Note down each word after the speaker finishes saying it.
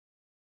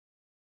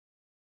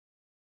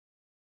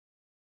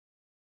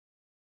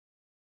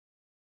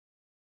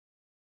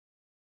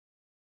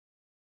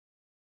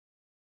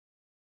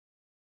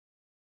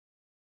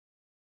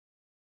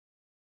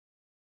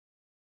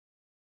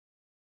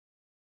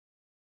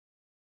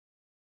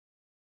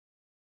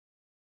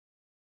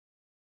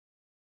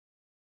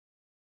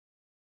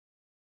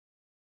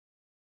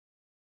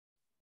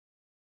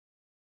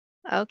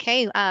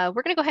Okay, we're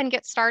going to go ahead and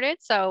get started.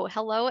 So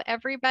hello,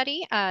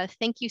 everybody.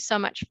 Thank you so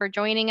much for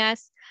joining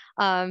us.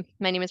 My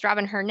name is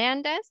Robin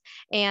Hernandez,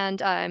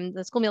 and I'm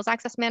the School Meals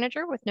Access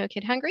Manager with No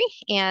Kid Hungry.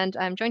 And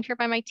I'm joined here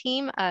by my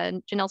team.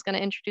 Janelle's going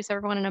to introduce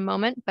everyone in a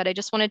moment, but I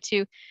just wanted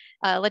to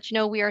let you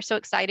know we are so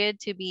excited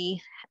to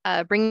be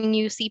bringing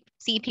you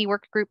CEP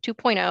Work Group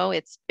 2.0.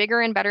 It's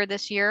bigger and better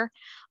this year.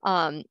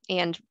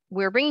 And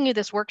we're bringing you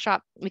this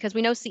workshop because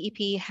we know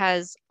CEP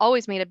has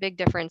always made a big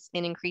difference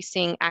in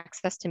increasing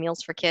access to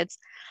meals for kids.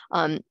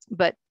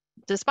 But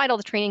despite all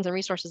the trainings and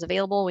resources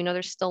available, we know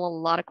there's still a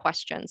lot of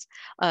questions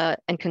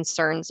and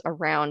concerns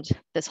around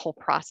this whole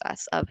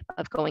process of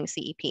going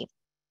CEP.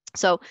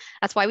 So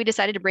that's why we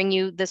decided to bring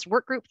you this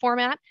work group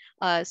format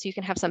so you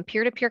can have some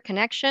peer-to-peer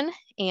connection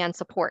and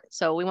support.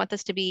 So we want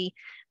this to be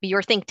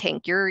your think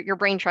tank, your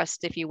brain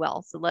trust, if you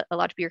will. So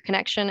allow it to be your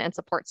connection and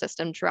support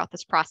system throughout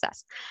this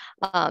process.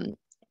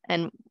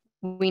 And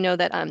we know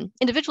that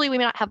individually we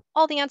may not have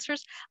all the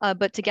answers,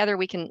 but together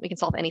we can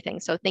solve anything.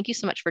 So thank you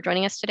so much for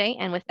joining us today.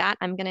 And with that,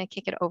 I'm going to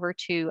kick it over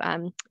to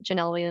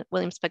Janelle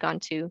Williams-Pagan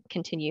to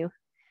continue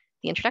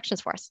the introductions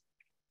for us.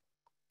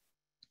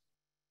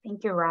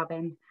 Thank you,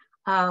 Robin.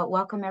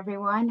 Welcome,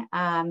 everyone.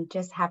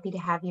 Just happy to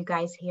have you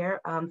guys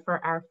here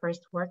for our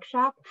first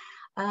workshop.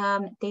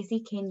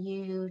 Daisy, can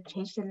you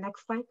change to the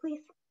next slide,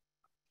 please?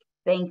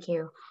 Thank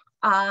you.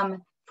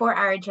 For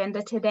our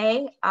agenda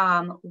today,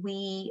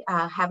 we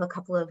have a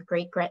couple of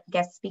great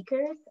guest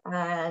speakers.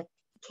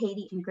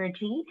 Katie and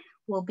Gurjeet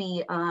will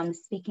be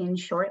speaking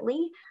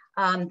shortly.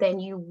 Then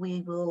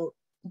we will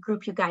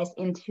group you guys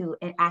into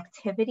an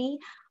activity.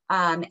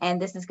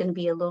 And this is going to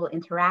be a little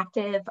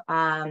interactive.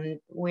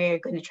 We're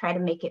going to try to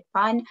make it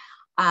fun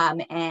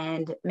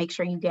and make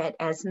sure you get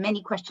as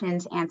many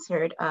questions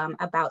answered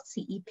about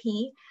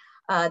CEP.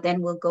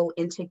 Then we'll go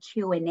into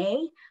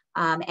Q&A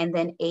and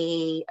then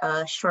a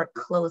short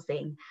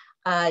closing.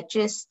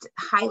 Just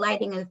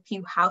highlighting a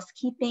few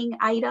housekeeping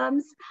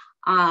items.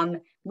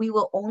 We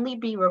will only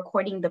be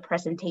recording the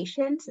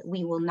presentations.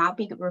 We will not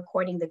be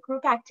recording the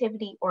group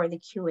activity or the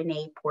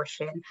Q&A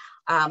portion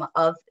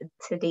of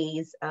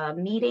today's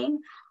meeting.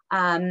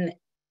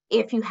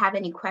 If you have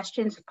any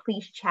questions,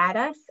 please chat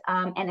us.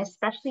 And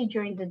especially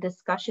during the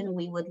discussion,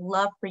 we would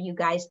love for you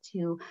guys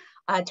to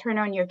turn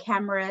on your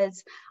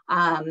cameras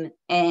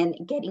and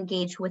get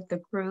engaged with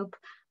the group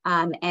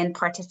and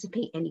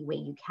participate any way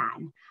you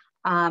can.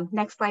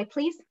 Next slide,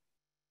 please.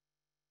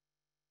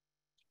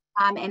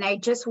 And I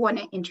just want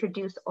to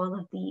introduce all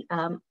of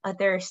the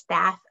other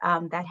staff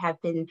that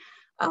have been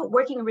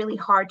working really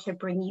hard to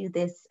bring you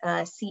this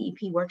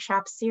CEP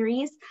workshop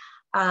series.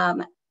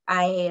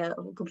 I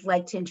would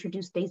like to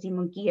introduce Daisy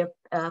Munguia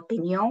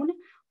Piñon,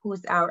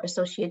 who's our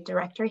Associate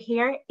Director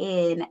here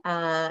in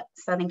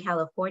Southern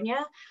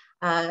California.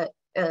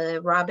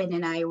 Robin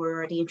and I were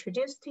already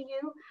introduced to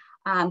you.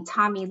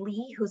 Tommy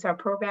Lee, who's our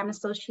program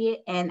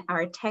associate and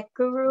our tech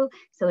guru.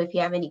 So if you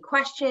have any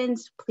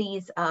questions,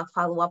 please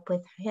follow up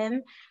with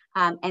him.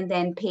 And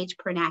then Paige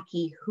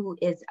Pernacki, who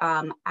is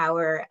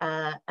our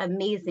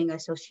amazing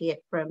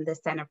associate from the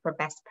Center for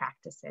Best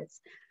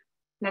Practices.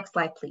 Next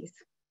slide, please.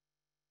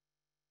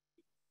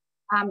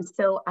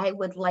 So I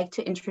would like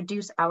to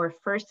introduce our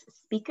first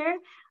speaker,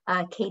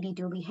 Katie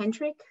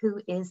Dooley-Hedrick, who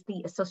is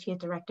the Associate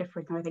Director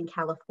for Northern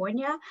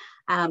California.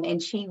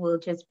 And she will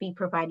just be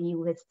providing you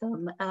with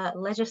some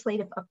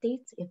legislative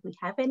updates if we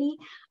have any.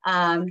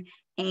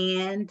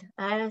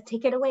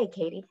 Take it away,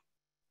 Katie.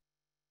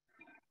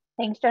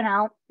 Thanks,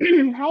 Janelle.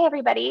 Hi,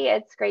 everybody.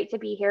 It's great to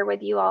be here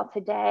with you all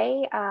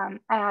today.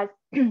 As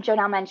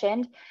Janelle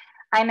mentioned,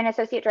 I'm an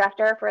Associate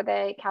Director for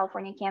the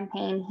California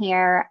campaign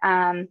here.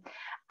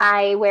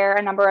 I wear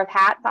a number of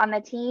hats on the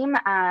team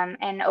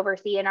and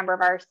oversee a number of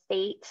our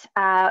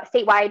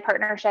statewide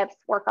partnerships,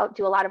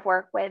 do a lot of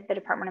work with the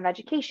Department of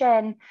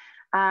Education,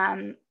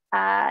 CSNA,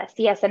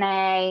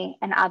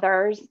 and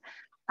others.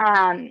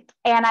 And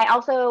I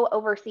also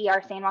oversee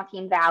our San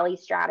Joaquin Valley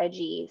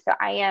strategy. So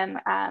I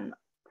am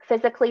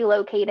physically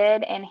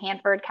located in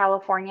Hanford,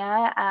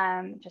 California,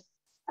 just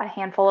a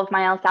handful of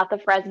miles south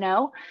of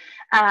Fresno.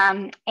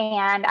 And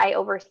I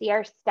oversee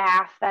our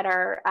staff that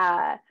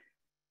are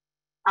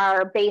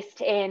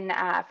based in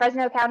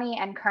Fresno County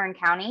and Kern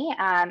County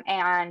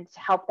and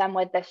help them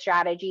with the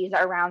strategies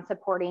around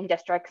supporting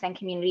districts and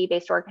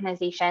community-based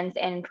organizations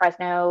in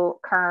Fresno,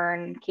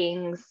 Kern,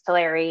 Kings,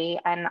 Tulare,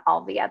 and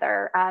all the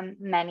other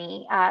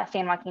many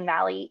San Joaquin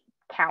Valley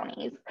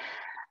counties.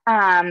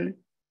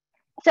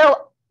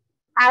 So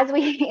as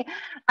we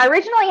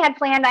originally had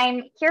planned,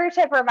 I'm here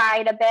to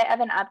provide a bit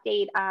of an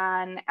update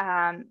on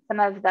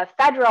some of the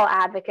federal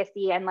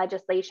advocacy and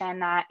legislation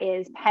that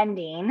is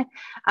pending.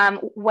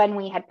 When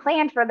we had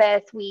planned for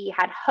this, we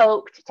had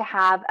hoped to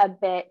have a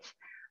bit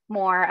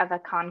more of a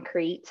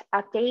concrete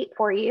update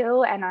for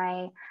you, and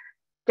I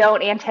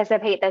don't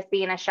anticipate this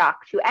being a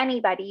shock to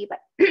anybody,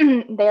 but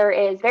there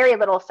is very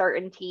little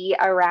certainty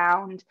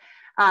around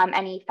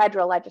any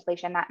federal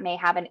legislation that may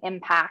have an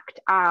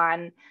impact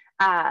on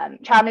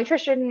child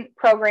nutrition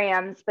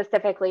programs,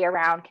 specifically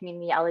around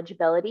community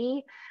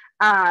eligibility.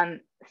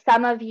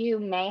 Some of you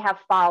may have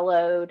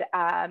followed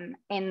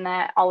in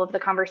all of the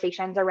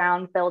conversations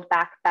around Build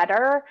Back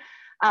Better.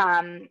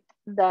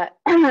 The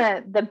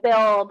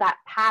bill that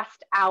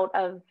passed out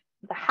of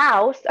the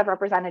House of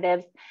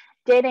Representatives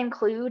did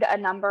include a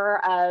number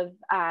of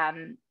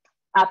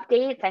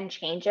updates and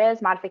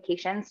changes,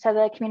 modifications to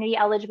the community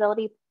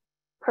eligibility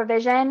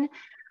provision.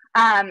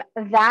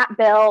 That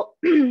bill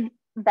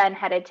then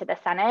headed to the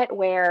Senate,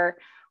 where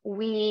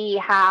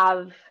we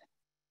have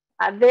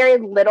very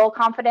little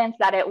confidence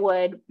that it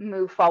would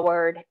move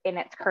forward in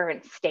its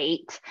current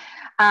state.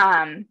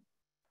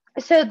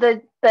 So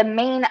the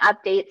main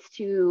updates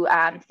to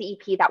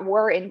CEP that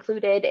were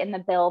included in the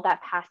bill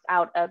that passed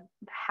out of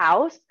the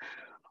House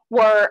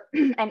were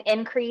an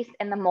increase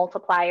in the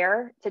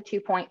multiplier to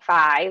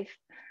 2.5,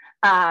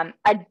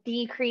 a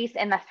decrease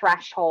in the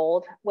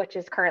threshold, which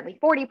is currently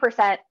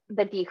 40%,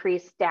 the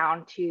decrease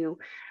down to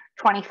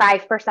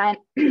 25%,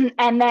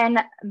 and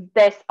then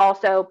this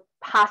also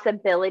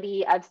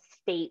possibility of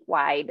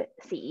statewide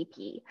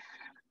CEP.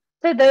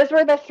 So those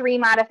were the three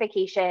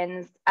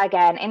modifications.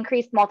 Again,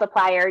 increased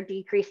multiplier,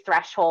 decreased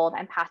threshold,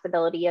 and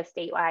possibility of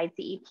statewide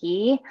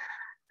CEP.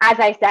 As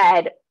I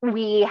said,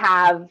 we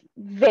have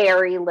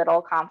very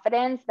little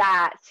confidence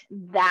that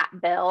that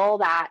bill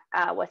that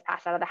was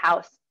passed out of the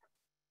House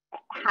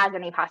has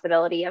any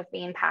possibility of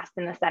being passed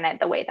in the Senate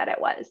the way that it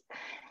was.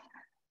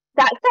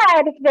 That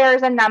said,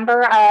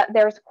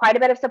 there's quite a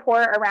bit of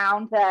support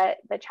around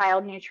the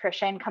child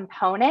nutrition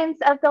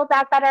components of Build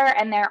Back Better,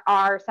 and there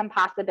are some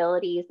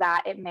possibilities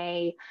that it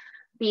may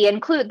be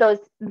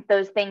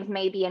those things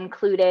may be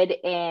included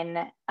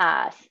in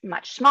a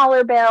much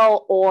smaller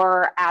bill,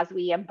 or as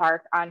we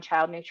embark on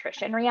child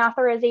nutrition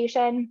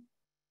reauthorization.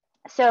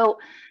 So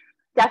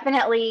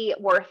definitely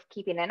worth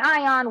keeping an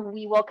eye on.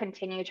 We will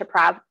continue to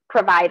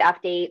provide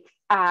updates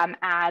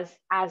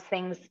as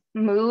things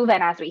move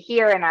and as we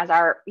hear, and as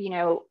our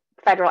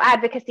federal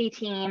advocacy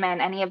team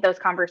and any of those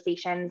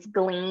conversations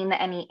glean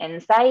any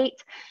insight.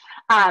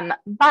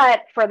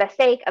 But for the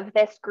sake of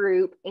this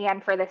group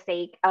and for the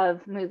sake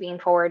of moving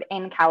forward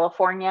in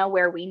California,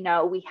 where we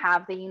know we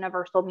have the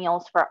Universal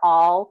Meals for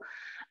All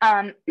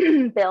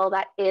bill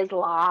that is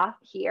law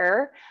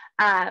here,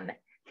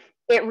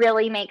 it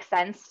really makes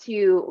sense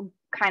to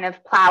kind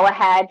of plow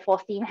ahead, full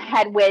steam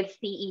ahead with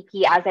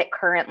CEP as it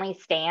currently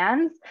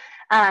stands,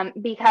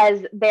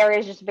 because there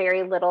is just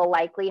very little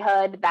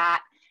likelihood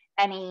that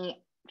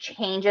any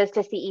changes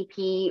to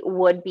CEP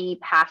would be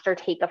passed or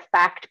take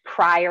effect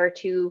prior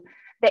to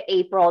the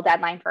April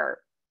deadline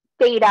for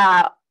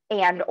data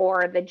and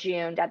or the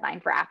June deadline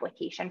for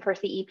application for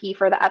CEP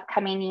for the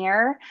upcoming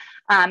year.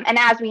 And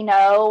as we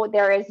know,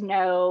 there's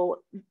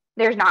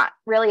not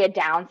really a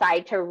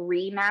downside to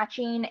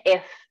rematching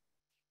if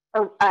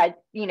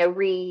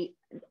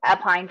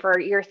applying for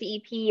your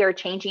CEP or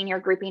changing your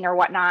grouping or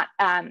whatnot,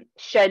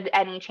 should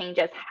any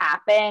changes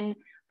happen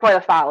for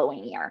the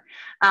following year.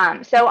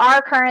 So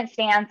our current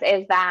stance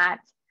is that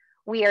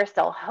we are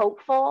still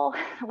hopeful.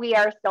 We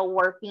are still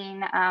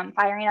working,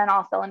 firing on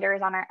all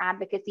cylinders on our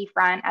advocacy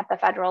front at the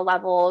federal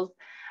levels,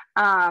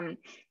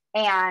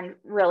 and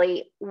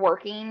really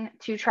working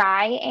to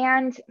try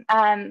and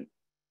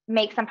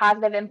make some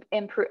positive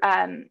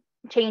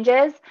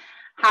changes.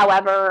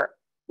 However,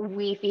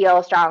 we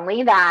feel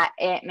strongly that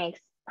it makes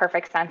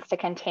perfect sense to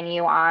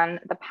continue on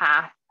the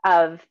path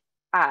of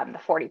the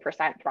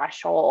 40%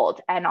 threshold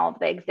and all of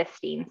the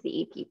existing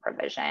CEP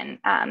provision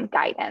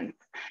guidance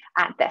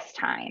at this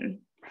time.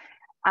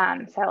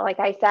 So like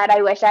I said,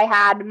 I wish I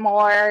had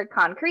more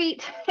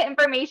concrete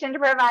information to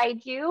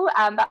provide you,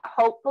 but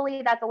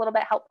hopefully that's a little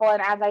bit helpful.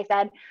 And as I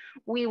said,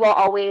 we will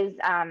always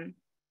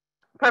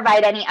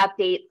provide any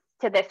updates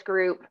to this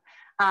group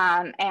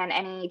and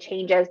any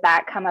changes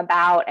that come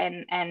about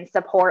and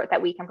support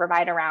that we can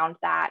provide around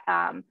that.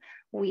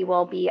 We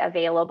will be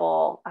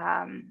available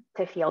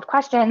to field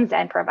questions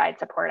and provide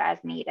support as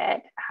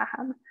needed.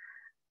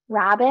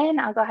 Robin,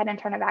 I'll go ahead and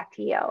turn it back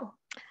to you.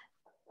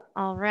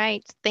 All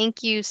right.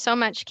 Thank you so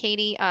much,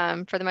 Katie,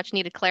 for the much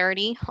needed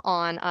clarity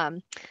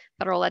on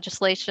federal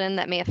legislation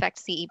that may affect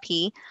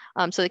CEP.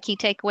 So the key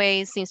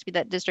takeaways seems to be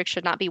that districts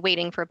should not be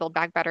waiting for Build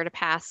Back Better to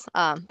pass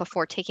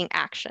before taking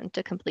action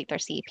to complete their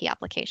CEP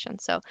application.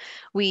 So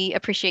we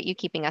appreciate you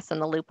keeping us in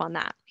the loop on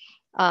that.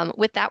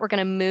 With that, we're going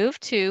to move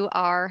to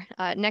our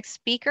next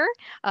speaker.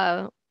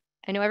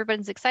 I know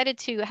everybody's excited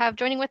to have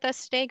joining with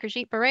us today,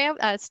 Gurjeet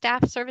Barayah,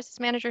 Staff Services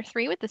Manager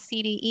 3 with the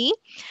CDE.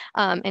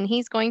 And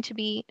he's going to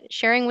be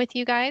sharing with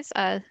you guys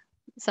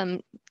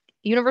some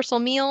universal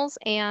meals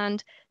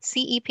and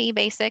CEP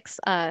basics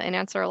and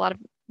answer a lot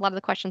of the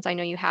questions I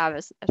know you have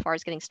as far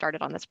as getting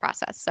started on this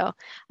process. So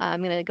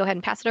I'm going to go ahead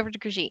and pass it over to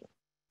Gurjeet.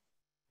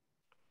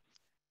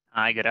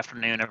 Hi, good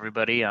afternoon,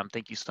 everybody.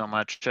 Thank you so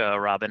much,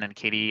 Robin and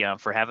Katie,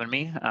 for having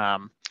me.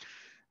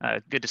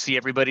 Good to see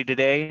everybody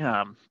today.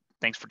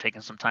 Thanks for taking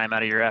some time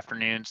out of your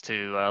afternoons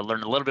to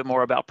learn a little bit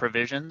more about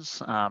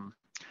provisions.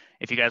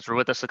 If you guys were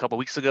with us a couple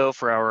weeks ago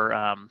for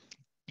our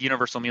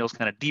Universal Meals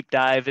kind of deep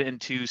dive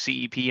into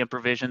CEP and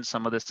provisions.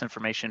 Some of this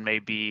information may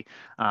be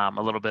a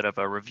little bit of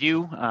a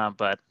review,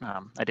 but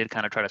I did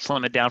kind of try to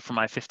slim it down for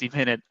my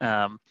 50-minute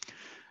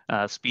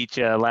speech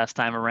last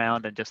time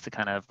around, and just to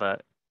kind of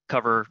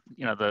cover,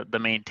 you know, the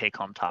main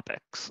take-home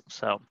topics.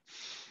 So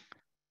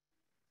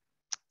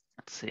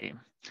let's see.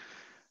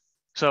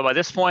 So by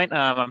this point,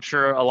 I'm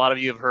sure a lot of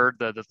you have heard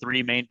the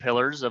three main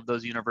pillars of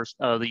those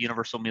the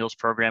Universal Meals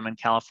program in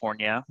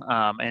California.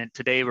 And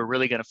today we're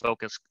really going to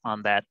focus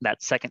on that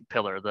second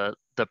pillar,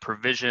 the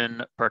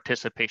provision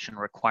participation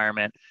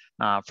requirement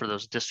for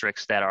those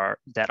districts that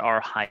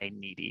are high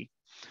needy.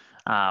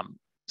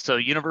 So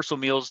Universal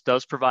Meals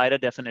does provide a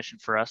definition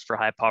for us for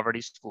high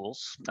poverty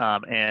schools.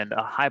 And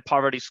a high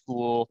poverty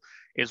school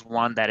is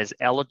one that is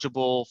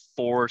eligible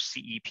for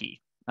CEP.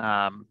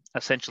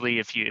 Essentially,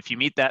 if you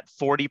meet that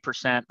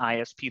 40%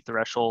 ISP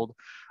threshold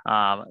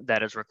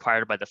that is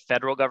required by the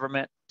federal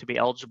government to be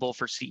eligible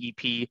for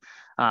CEP,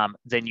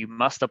 then you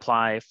must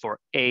apply for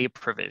a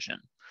provision.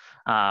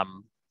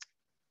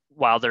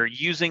 While they're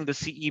using the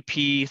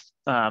CEP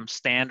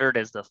standard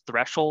as the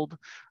threshold,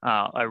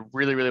 I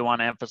really want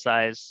to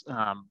emphasize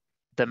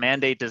the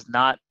mandate does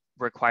not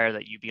require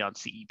that you be on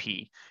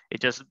CEP.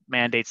 It just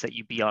mandates that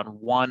you be on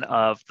one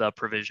of the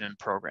provision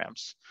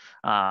programs.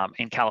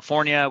 In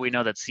California, we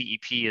know that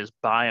CEP is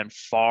by and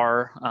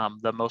far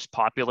the most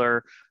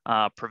popular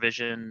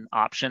provision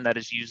option that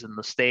is used in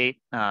the state.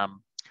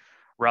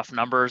 Rough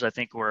numbers, I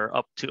think we're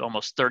up to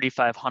almost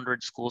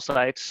 3,500 school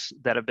sites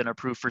that have been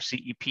approved for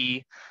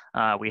CEP.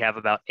 We have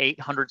about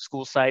 800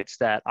 school sites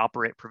that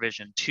operate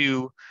Provision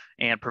 2,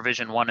 and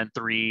Provision 1 and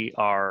 3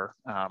 are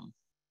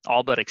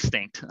all but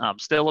extinct.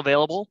 Still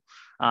available,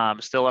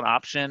 still an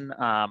option,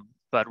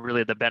 but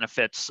really the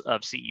benefits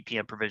of CEP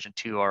and Provision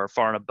 2 are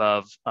far and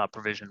above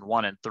Provision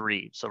 1 and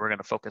 3. So we're going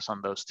to focus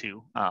on those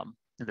two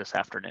this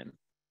afternoon.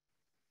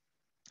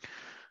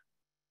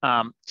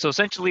 So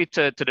essentially,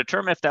 to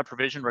determine if that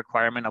provision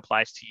requirement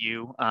applies to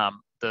you,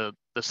 the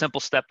simple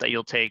step that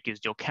you'll take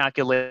is you'll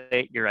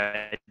calculate your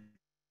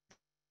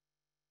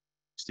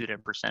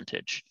student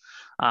percentage.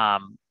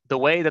 The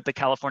way that the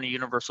California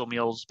Universal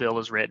Meals Bill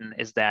is written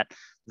is that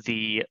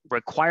the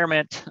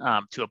requirement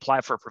to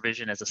apply for a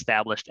provision is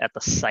established at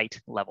the site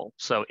level,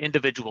 so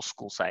individual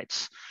school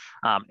sites.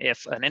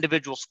 If an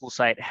individual school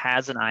site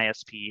has an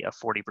ISP of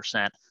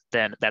 40%,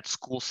 then that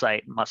school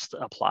site must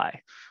apply.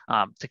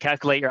 To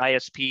calculate your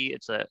ISP,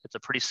 it's a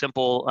pretty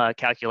simple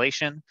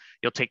calculation.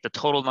 You'll take the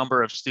total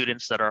number of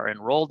students that are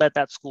enrolled at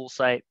that school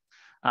site,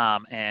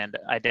 and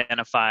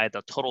identify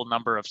the total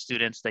number of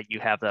students that you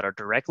have that are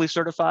directly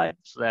certified.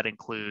 So that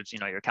includes, you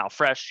know, your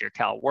CalFresh, your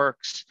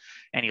CalWorks,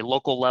 any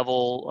local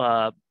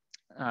level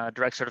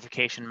direct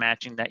certification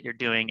matching that you're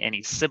doing,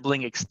 any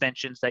sibling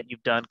extensions that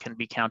you've done can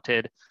be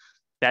counted.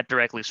 That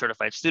directly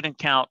certified student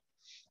count,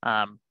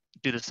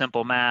 do the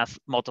simple math,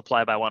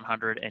 multiply by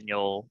 100, and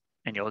you'll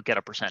get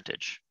a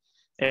percentage.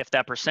 If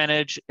that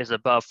percentage is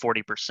above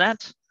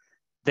 40%,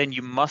 then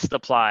you must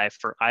apply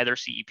for either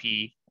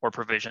CEP or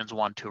provisions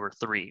 1, 2, or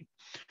 3.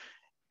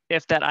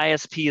 If that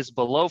ISP is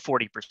below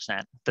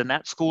 40%, then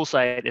that school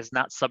site is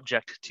not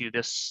subject to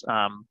this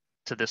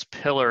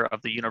pillar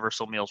of the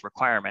Universal Meals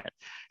requirement.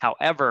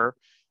 However,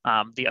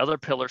 the other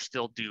pillars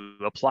still do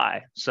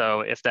apply.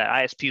 So if that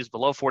ISP is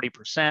below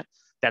 40%,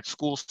 that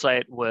school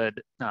site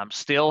would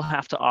still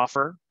have to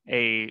offer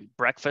a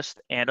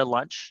breakfast and a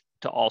lunch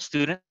to all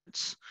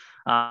students.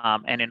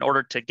 And in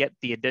order to get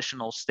the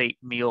additional state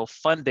meal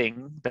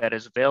funding that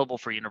is available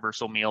for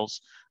Universal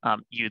Meals,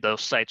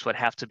 those sites would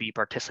have to be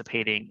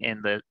participating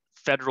in the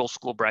federal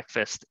school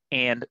breakfast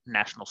and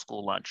national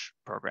school lunch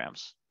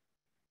programs.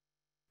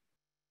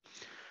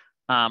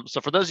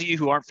 So for those of you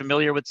who aren't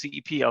familiar with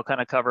CEP, I'll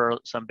kind of cover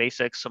some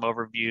basics, some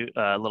overview,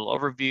 a little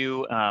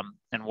overview,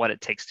 and what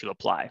it takes to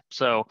apply.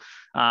 So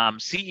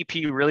CEP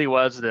really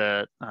was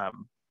the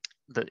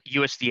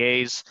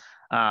USDA's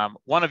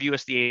one of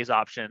USDA's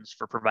options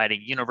for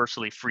providing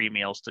universally free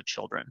meals to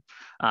children.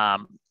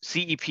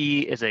 CEP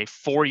is a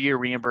 4-year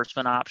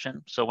reimbursement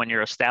option. So when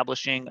you're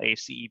establishing a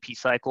CEP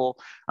cycle,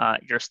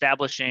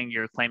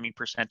 you're claiming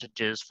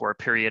percentages for a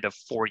period of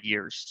 4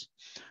 years.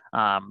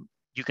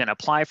 You can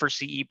apply for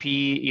CEP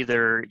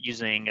either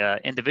using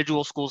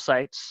individual school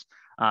sites.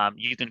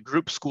 You can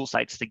group school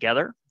sites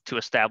together to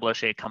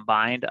establish a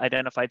combined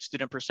identified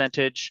student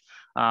percentage,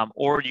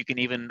 or you can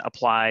even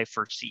apply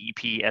for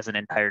CEP as an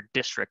entire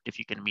district if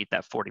you can meet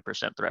that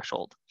 40%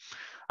 threshold.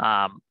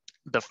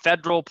 The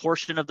federal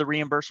portion of the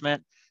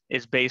reimbursement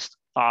is based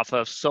off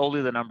of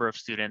solely the number of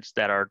students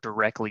that are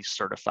directly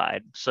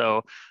certified.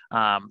 So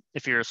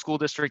if you're a school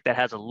district that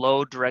has a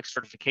low direct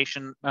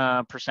certification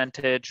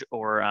percentage,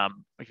 or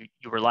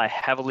you rely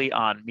heavily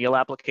on meal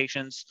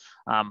applications,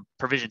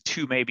 Provision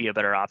 2 may be a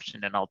better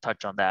option, and I'll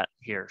touch on that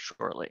here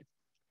shortly.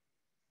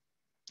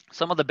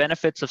 Some of the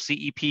benefits of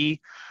CEP,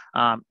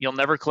 you'll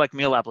never collect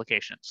meal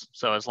applications.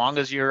 So as long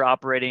as you're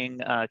operating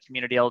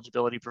community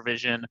eligibility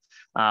provision,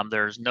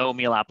 there's no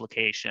meal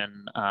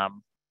application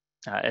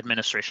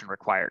administration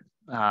required.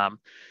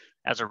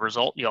 As a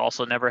result, you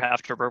also never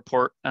have to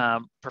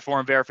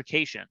perform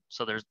verification.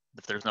 So if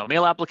there's no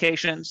meal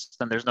applications,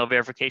 then there's no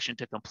verification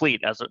to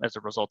complete as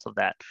a result of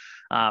that.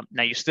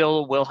 Now, you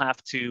still will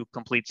have to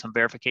complete some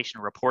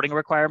verification reporting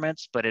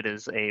requirements, but it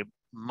is a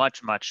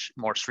much, much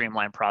more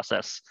streamlined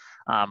process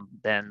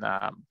than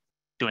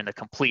doing the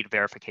complete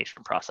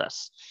verification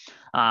process.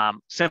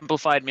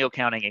 Simplified meal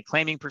counting and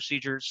claiming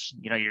procedures.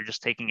 You're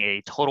just taking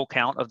a total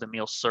count of the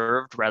meals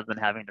served rather than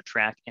having to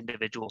track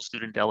individual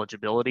student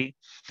eligibility.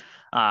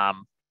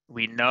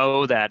 We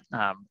know that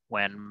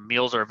when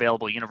meals are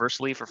available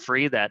universally for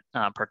free, that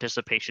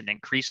participation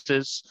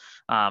increases.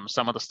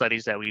 Some of the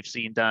studies that we've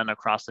seen done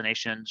across the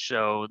nation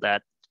show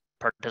that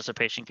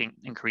participation can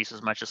increase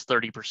as much as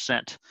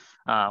 30%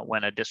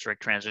 when a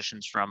district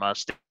transitions from a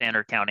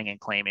standard counting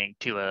and claiming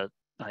to a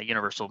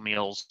universal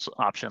meals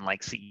option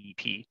like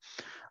CEP.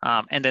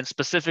 And then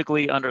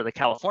specifically under the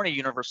California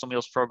Universal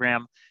Meals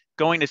Program,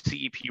 going to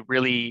CEP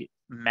really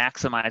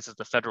maximizes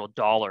the federal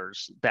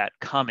dollars that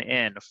come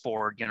in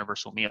for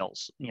universal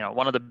meals.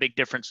 One of the big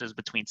differences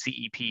between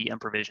CEP and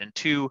Provision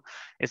 2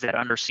 is that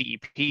under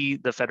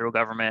CEP, the federal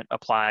government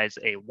applies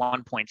a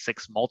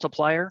 1.6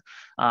 multiplier.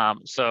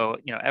 So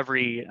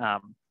every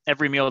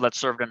meal that's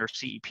served under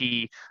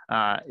CEP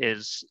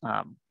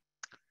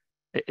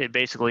it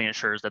basically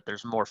ensures that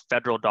there's more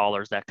federal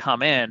dollars that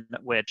come in,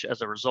 which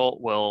as a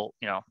result will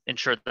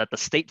ensure that the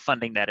state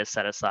funding that is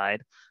set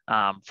aside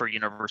for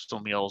universal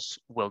meals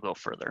will go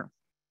further.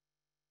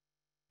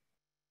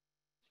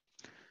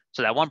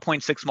 So that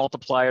 1.6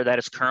 multiplier, that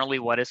is currently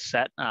what is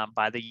set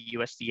by the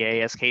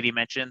USDA. As Katie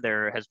mentioned,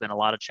 there has been a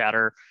lot of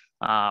chatter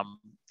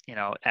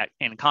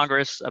in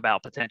Congress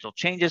about potential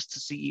changes to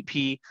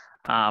CEP,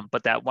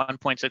 but that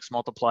 1.6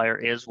 multiplier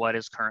is what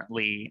is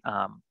currently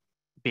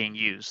being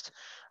used.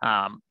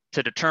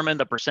 To determine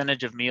the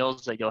percentage of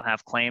meals that you'll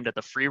have claimed at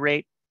the free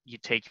rate, you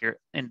take your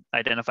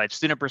identified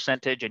student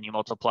percentage and you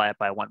multiply it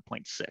by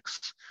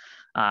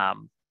 1.6.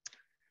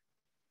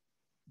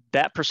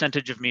 That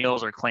percentage of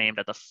meals are claimed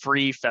at the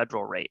free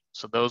federal rate.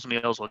 So those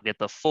meals will get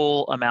the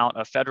full amount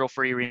of federal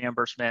free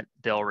reimbursement.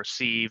 They'll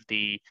receive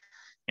the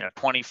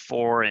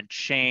 24 and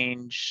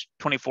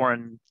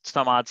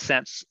some odd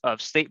cents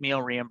of state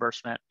meal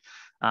reimbursement.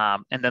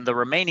 And then the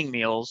remaining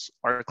meals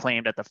are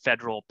claimed at the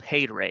federal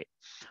paid rate.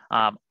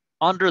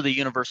 Under the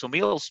Universal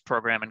Meals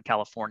Program in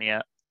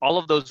California, all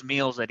of those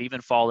meals that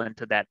even fall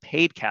into that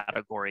paid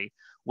category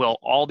will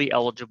all be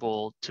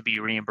eligible to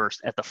be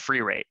reimbursed at the free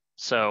rate.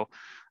 So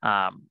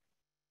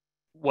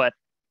what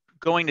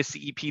going to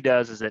CEP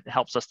does is it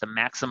helps us to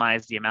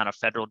maximize the amount of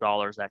federal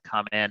dollars that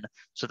come in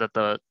so that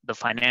the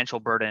financial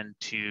burden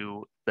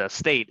to the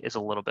state is a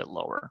little bit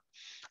lower.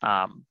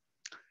 At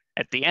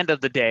the end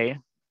of the day,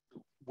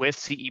 with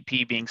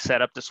CEP being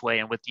set up this way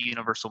and with the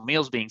universal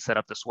meals being set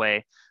up this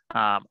way,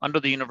 under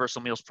the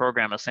Universal Meals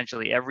Program,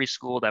 essentially every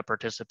school that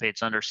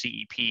participates under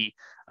CEP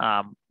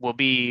will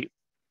be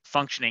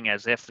functioning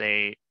as if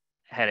they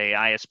had a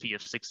ISP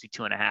of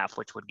 62.5,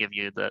 which would give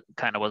you the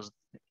kind of was,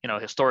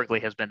 historically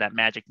has been that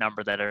magic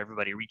number that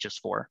everybody reaches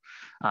for.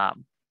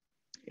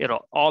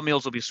 All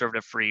meals will be served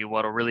at free.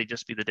 What'll really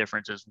just be the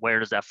difference is where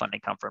does that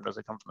funding come from? Does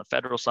it come from the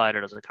federal side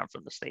or does it come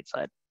from the state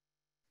side?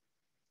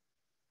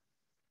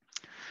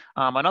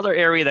 Another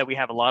area that we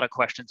have a lot of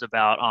questions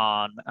about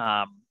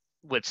on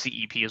with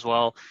CEP as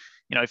well,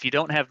 if you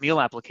don't have meal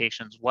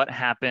applications, what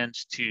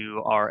happens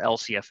to our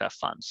LCFF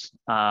funds?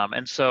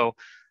 And so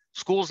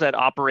schools that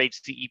operate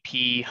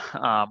CEP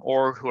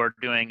or who are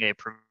doing a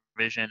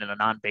provision in a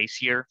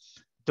non-base year,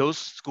 those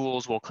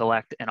schools will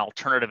collect an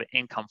alternative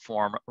income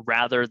form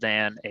rather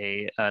than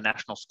a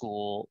national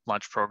school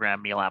lunch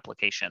program meal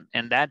application.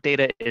 And that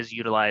data is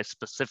utilized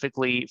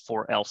specifically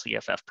for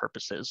LCFF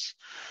purposes.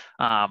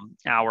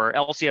 Our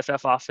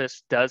LCFF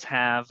office does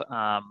have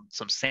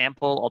some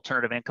sample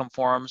alternative income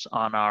forms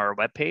on our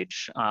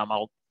webpage.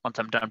 Once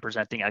I'm done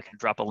presenting, I can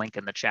drop a link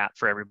in the chat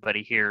for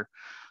everybody here.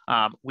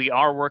 We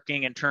are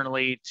working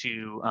internally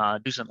to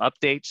do some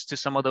updates to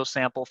some of those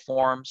sample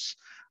forms.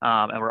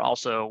 And we're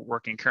also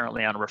working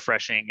currently on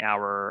refreshing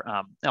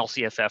our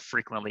LCFF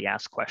frequently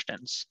asked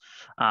questions.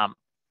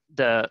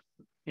 The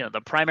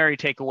primary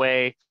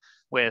takeaway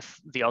with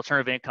the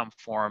alternative income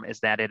form is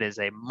that it is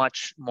a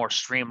much more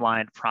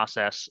streamlined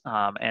process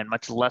and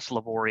much less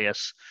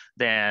laborious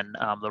than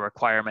the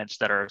requirements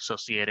that are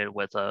associated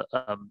with a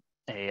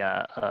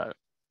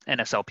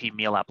NSLP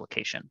meal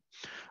application.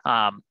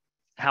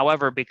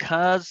 However,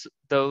 because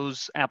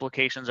those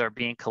applications are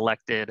being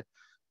collected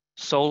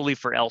solely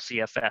for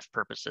LCFF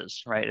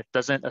purposes, right?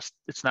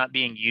 It's not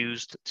being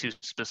used to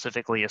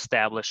specifically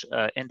establish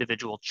an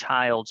individual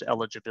child's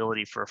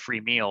eligibility for a free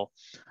meal.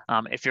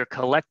 If you're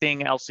collecting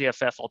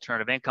LCFF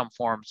alternative income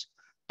forms,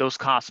 those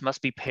costs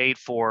must be paid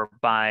for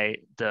by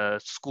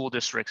the school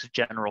district's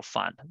general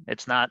fund.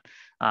 It's not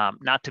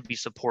to be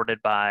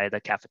supported by the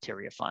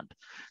cafeteria fund.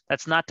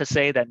 That's not to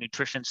say that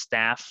nutrition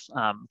staff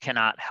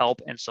cannot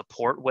help and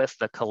support with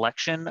the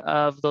collection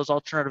of those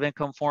alternative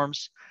income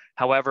forms.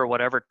 However,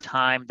 whatever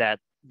time that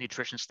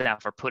nutrition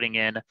staff are putting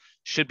in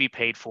should be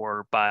paid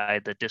for by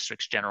the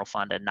district's general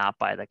fund and not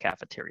by the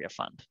cafeteria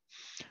fund.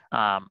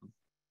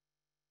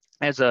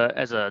 As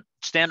a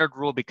standard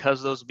rule,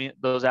 because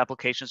those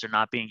applications are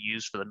not being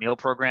used for the meal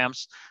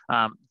programs,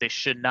 they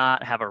should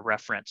not have a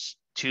reference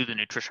to the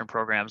nutrition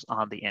programs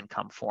on the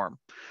income form.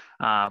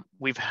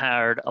 We've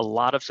had a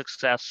lot of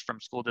success from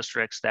school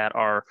districts that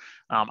are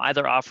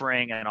either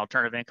offering an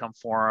alternative income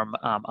form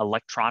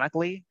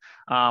electronically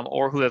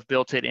or who have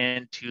built it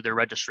into their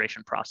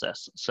registration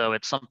process. So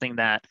it's something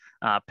that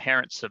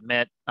parents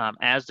submit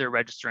as they're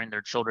registering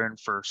their children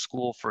for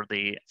school for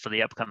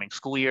the upcoming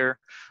school year.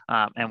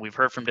 And we've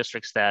heard from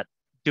districts that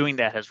doing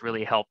that has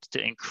really helped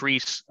to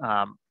increase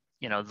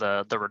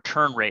the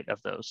return rate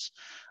of those.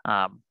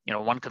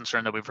 One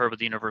concern that we've heard with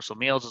the universal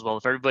meals is, well,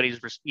 if everybody's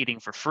eating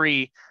for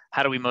free,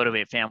 how do we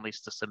motivate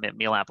families to submit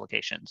meal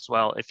applications?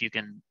 Well, if you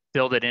can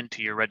build it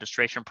into your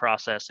registration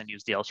process and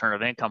use the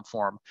alternative income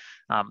form,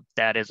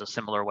 that is a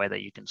similar way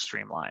that you can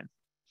streamline.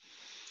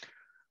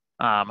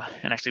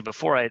 And actually,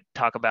 before I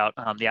talk about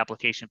the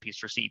application piece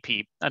for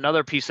CEP,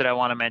 another piece that I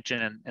want to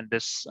mention, and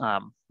this,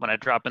 when I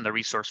drop in the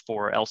resource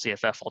for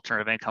LCFF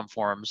alternative income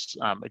forms,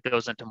 it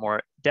goes into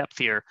more depth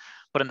here.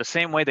 But in the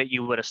same way that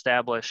you would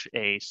establish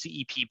a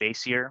CEP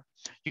base year,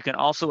 you can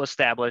also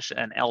establish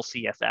an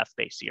LCFF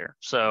base year.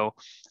 So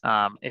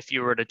if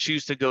you were to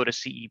choose to go to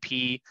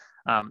CEP,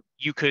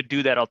 you could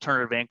do that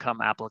alternative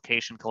income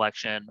application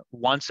collection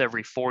once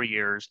every 4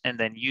 years and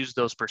then use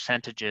those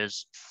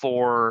percentages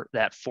for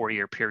that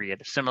 4-year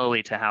period,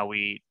 similarly to how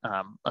we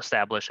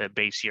establish a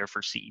base year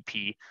for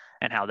CEP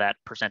and how that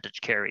percentage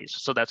carries.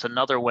 So that's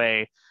another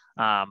way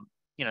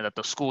that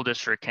the school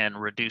district can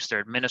reduce their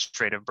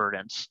administrative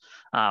burdens.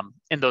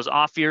 In those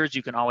off years,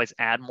 you can always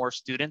add more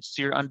students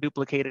to your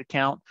unduplicated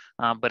count,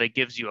 but it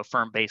gives you a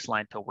firm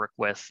baseline to work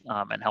with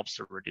and helps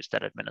to reduce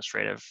that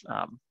administrative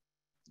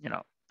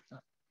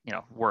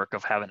work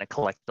of having to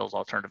collect those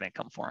alternative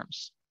income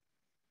forms.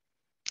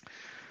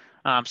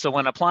 So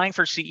when applying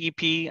for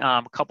CEP,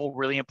 a couple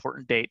really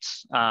important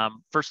dates.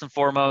 First and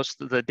foremost,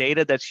 the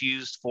data that's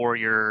used for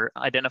your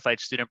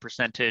identified student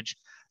percentage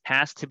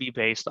has to be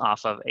based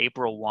off of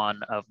April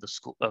 1 of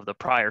the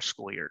prior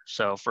school year.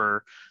 So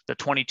for the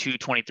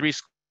 22-23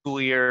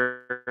 school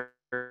year,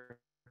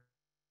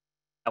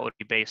 that would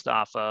be based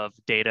off of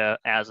data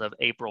as of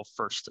April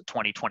 1st,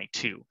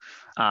 2022.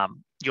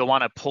 You'll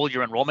want to pull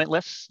your enrollment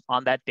lists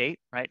on that date,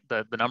 right?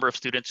 The number of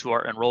students who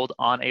are enrolled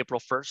on April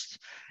 1st.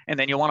 And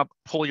then you'll want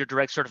to pull your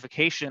direct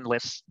certification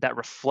lists that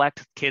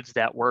reflect kids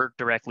that were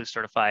directly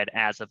certified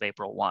as of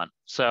April 1.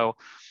 So,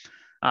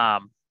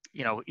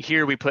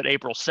 here we put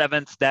April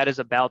 7th. That is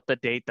about the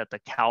date that the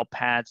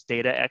CalPADS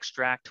data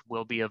extract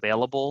will be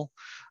available.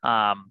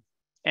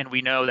 And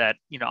we know that,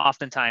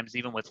 oftentimes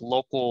even with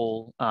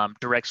local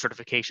direct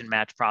certification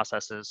match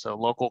processes, so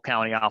local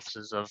county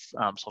offices of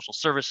social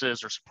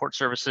services or support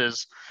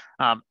services,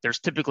 there's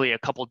typically a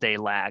couple-day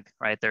lag,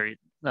 right?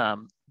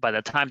 By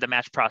the time the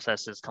match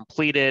process is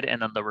completed and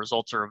then the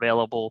results are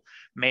available,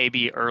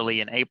 maybe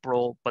early in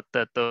April, but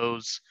the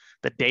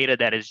data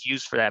that is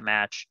used for that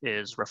match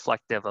is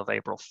reflective of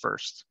April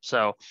 1st.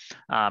 So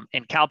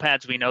in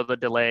CalPADS, we know the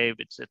delay,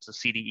 it's a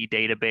CDE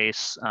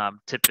database,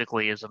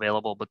 typically is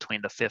available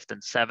between the 5th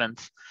and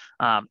 7th.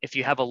 If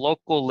you have a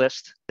local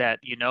list that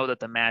that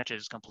the match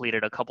is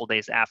completed a couple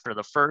days after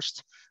the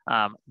 1st,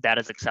 that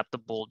is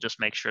acceptable. Just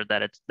make sure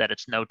that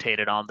it's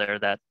notated on there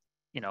that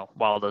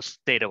while this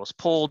data was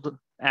pulled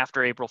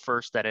after April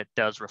 1st, that it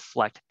does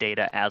reflect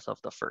data as of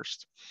the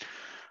 1st.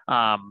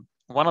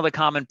 One of the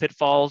common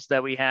pitfalls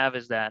that we have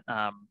is that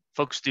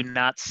folks do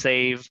not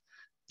save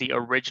the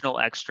original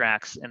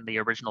extracts in the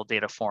original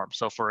data form.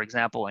 So for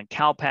example, in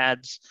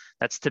CalPADS,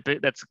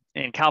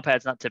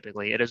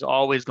 it is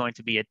always going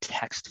to be a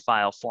text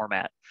file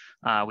format.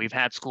 We've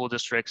had school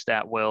districts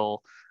that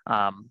will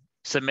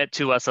submit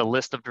to us a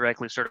list of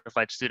directly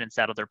certified students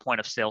out of their point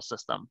of sale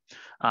system.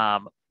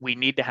 We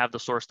need to have the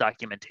source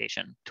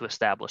documentation to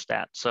establish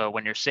that. So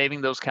when you're saving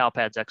those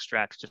CalPADS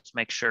extracts, just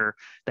make sure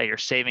that you're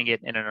saving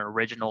it in an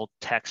original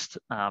text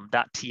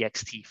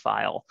 .txt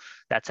file.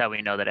 That's how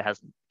we know that it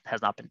has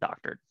not been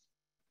doctored.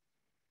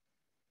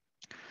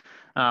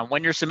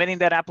 When you're submitting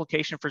that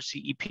application for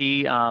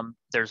CEP,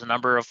 there's a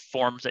number of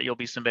forms that you'll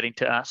be submitting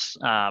to us.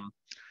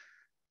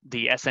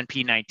 The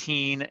SNP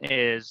 19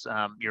 is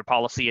your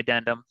policy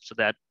addendum. So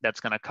that's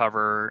going to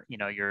cover,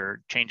 your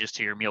changes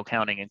to your meal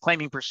counting and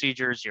claiming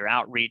procedures, your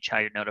outreach, how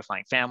you're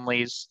notifying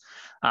families.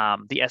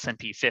 The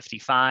SNP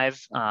 55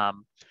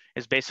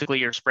 is basically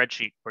your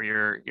spreadsheet where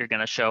you're going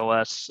to show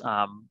us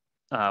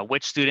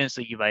which students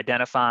that you've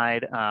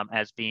identified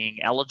as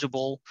being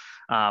eligible.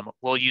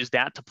 We'll use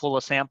that to pull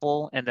a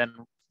sample and then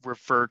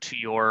refer to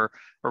your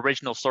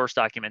original source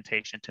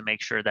documentation to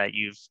make sure that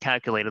you've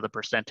calculated the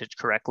percentage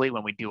correctly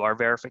when we do our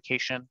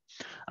verification.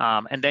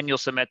 And then you'll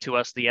submit to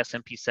us the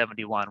SNP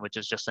 71, which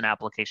is just an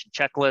application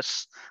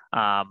checklist.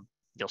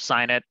 You'll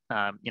sign it,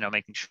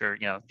 making sure,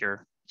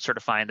 you're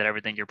certifying that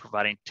everything you're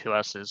providing to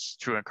us is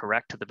true and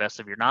correct to the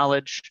best of your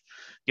knowledge.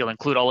 You'll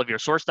include all of your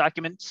source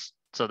documents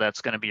So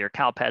that's going to be your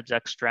CalPADS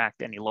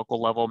extract, any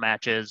local level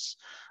matches.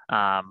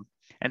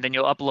 And then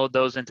you'll upload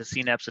those into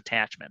CNEP's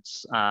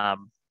attachments.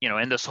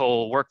 In this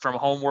whole work from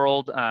home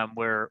world,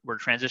 where we're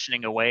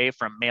transitioning away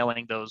from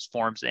mailing those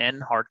forms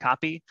in hard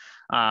copy,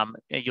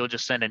 you'll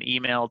just send an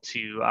email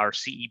to our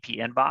CEP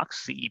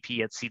inbox,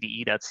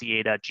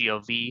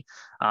 cep@cde.ca.gov,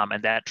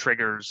 and that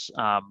triggers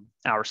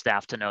our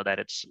staff to know that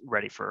it's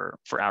ready for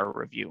our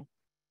review.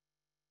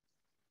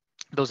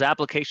 Those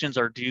applications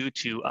are due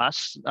to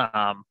us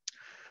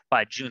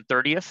by June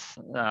 30th,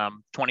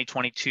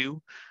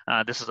 2022.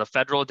 This is a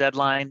federal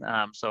deadline.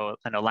 So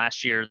I know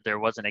last year there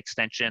was an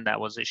extension that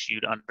was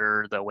issued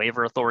under the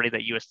waiver authority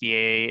that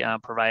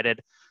USDA provided.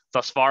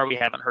 Thus far, we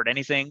haven't heard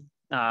anything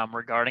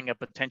regarding a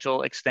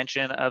potential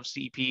extension of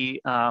CEP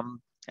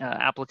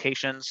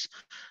applications.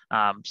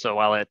 So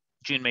while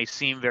June may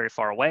seem very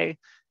far away,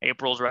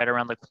 April's right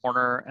around the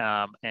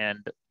corner,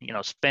 and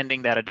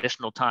spending that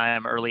additional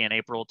time early in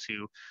April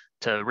to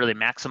really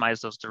maximize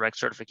those direct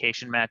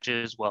certification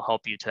matches will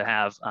help you to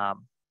have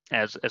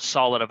as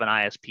solid of an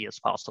ISP as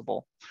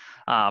possible.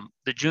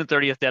 The June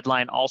 30th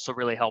deadline also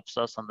really helps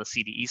us on the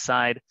CDE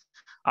side.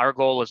 Our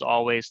goal is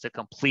always to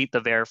complete the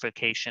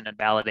verification and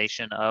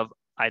validation of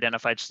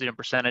identified student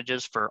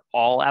percentages for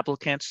all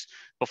applicants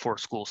before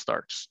school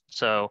starts.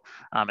 So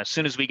as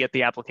soon as we get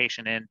the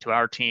application in to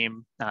our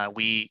team,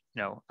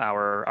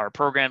 our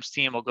programs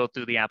team will go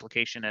through the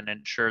application and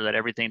ensure that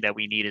everything that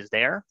we need is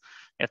there.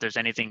 If there's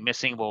anything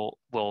missing,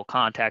 we'll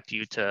contact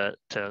you to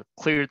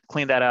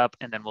clean that up,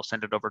 and then we'll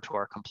send it over to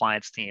our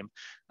compliance team,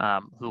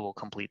 who will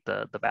complete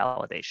the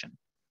validation.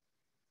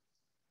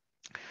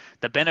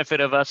 The benefit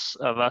of us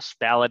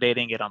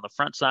validating it on the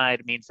front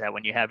side means that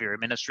when you have your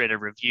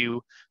administrative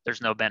review,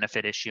 there's no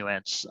benefit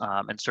issuance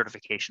and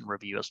certification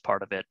review as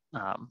part of it,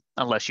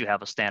 unless you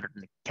have a standard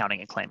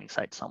accounting and claiming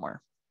site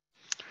somewhere.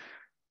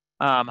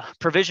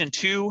 Provision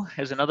 2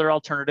 is another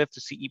alternative to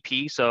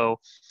CEP.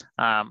 So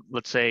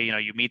let's say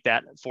you meet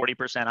that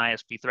 40%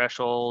 ISP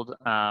threshold,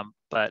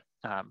 but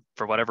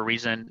for whatever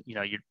reason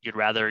you'd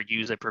rather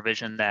use a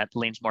provision that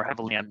leans more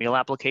heavily on meal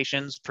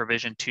applications.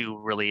 Provision 2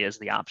 really is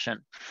the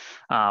option.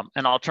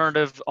 An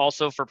alternative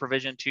also for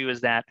provision 2 is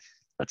that,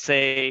 let's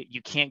say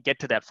you can't get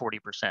to that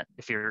 40%.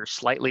 If you're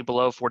slightly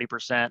below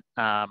 40%,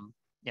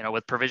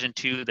 with provision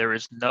 2, there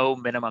is no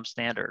minimum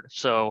standard.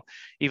 So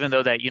even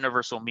though that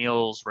universal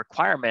meals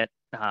requirement,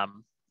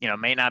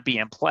 may not be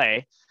in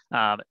play,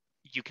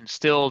 you can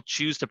still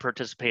choose to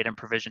participate in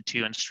provision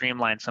 2 and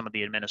streamline some of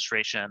the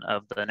administration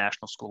of the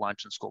National School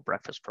Lunch and School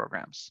Breakfast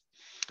programs.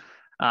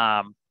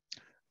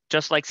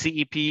 Just like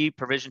CEP,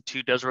 provision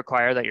 2 does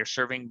require that you're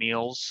serving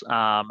meals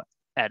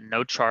at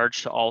no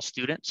charge to all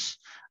students.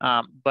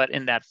 But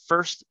in that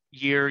first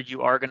year,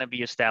 you are going to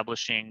be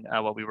establishing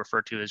what we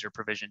refer to as your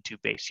provision 2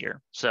 base year.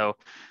 So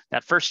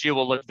that first year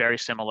will look very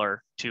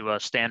similar to a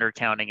standard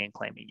counting and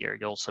claiming year.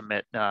 You'll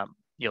submit,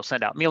 you'll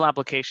send out meal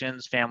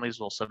applications, families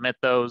will submit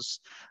those.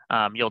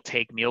 You'll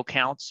take meal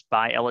counts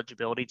by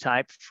eligibility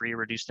type, free,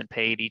 reduced, and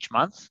paid each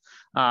month.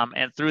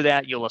 And through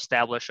that, you'll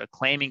establish a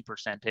claiming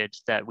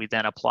percentage that we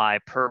then apply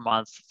per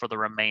month for the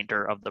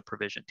remainder of the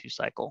provision 2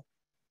 cycle.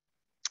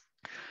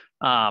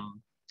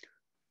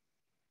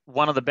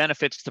 One of the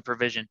benefits to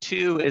provision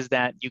 2 is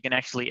that you can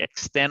actually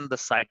extend the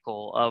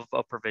cycle of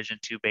a provision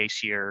 2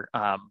 base year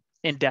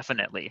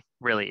indefinitely,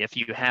 really, if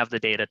you have the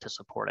data to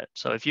support it.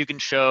 So if you can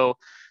show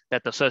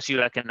that the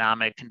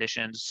socioeconomic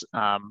conditions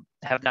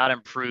have not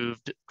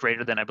improved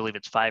greater than, I believe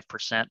it's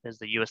 5% is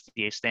the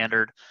USDA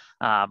standard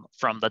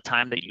from the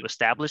time that you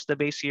establish the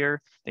base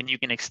year, then you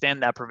can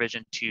extend that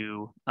provision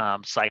 2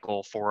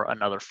 cycle for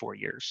another 4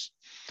 years.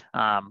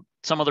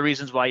 Some of the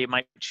reasons why you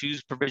might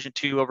choose provision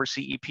 2 over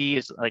CEP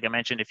is, like I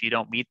mentioned, if you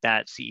don't meet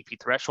that CEP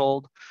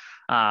threshold.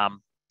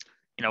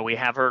 We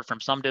have heard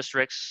from some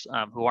districts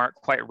who aren't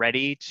quite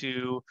ready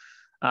to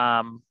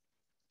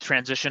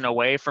transition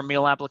away from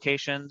meal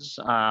applications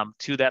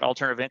to that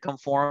alternative income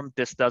form.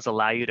 This does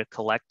allow you to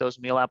collect those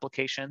meal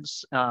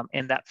applications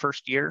in that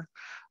first year.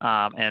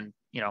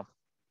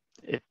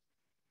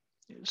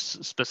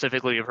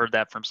 Specifically, you've heard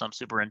that from some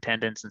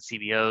superintendents and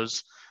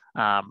CBOs.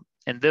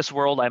 In this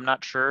world, I'm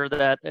not sure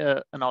that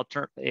a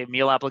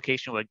meal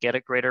application would get a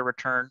greater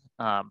return.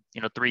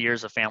 3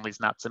 years of families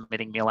not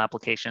submitting meal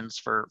applications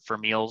for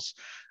meals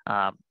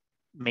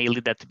may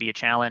lead that to be a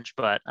challenge,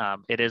 but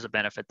it is a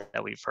benefit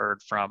that we've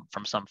heard from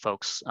some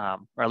folks,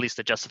 or at least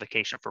a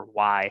justification for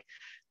why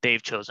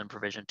they've chosen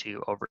provision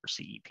 2 over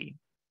CEP.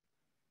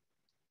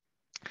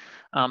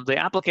 The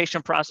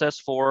application process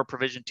for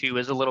provision 2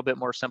 is a little bit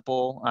more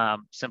simple.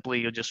 Simply,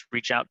 you'll just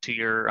reach out to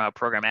your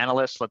program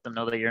analyst, let them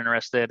know that you're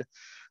interested.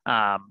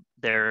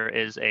 There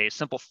is a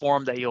simple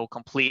form that you'll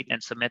complete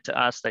and submit to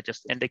us that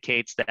just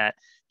indicates that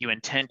you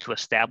intend to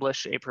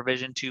establish a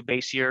provision 2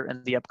 base year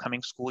in the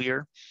upcoming school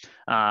year.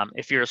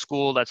 If you're a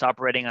school that's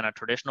operating on a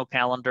traditional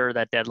calendar,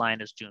 that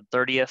deadline is June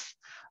 30th.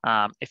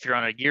 If you're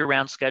on a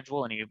year-round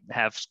schedule and you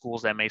have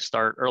schools that may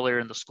start earlier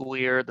in the school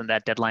year, then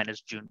that deadline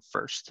is June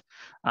 1st.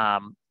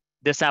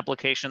 This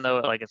application, though,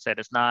 like I said,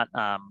 is not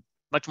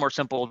much more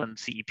simple than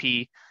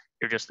CEP.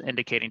 You're just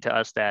indicating to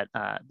us that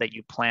that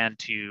you plan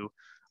to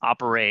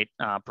operate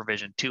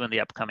provision 2 in the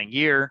upcoming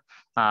year,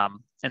 and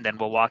then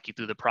we'll walk you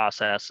through the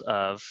process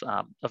of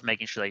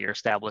making sure that you're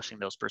establishing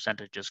those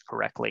percentages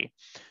correctly.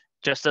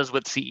 Just as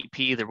with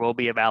CEP, there will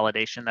be a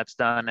validation that's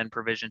done in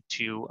provision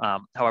 2.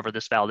 However,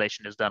 this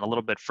validation is done a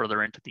little bit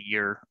further into the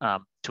year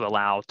to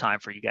allow time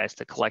for you guys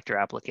to collect your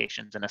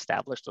applications and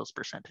establish those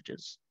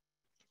percentages.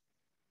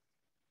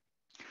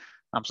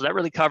 So that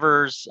really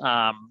covers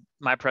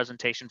my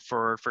presentation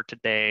for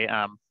today.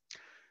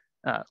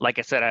 Like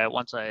I said,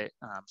 once I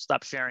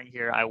stop sharing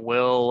here, I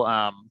will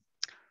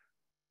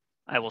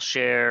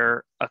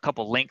share a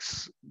couple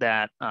links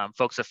that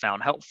folks have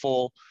found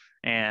helpful,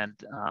 and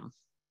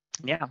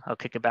yeah, I'll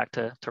kick it back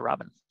to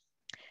Robin.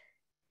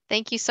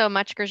 Thank you so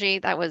much,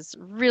 Gurjeet. That was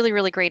really,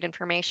 really great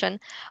information.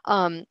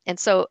 And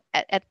so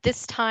at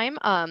this time,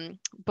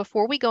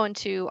 before we go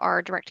into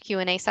our direct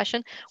Q&A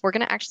session, we're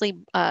going to actually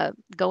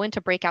go into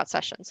breakout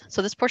sessions.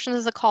 So this portion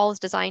of the call is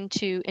designed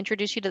to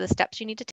introduce you to the steps you need to take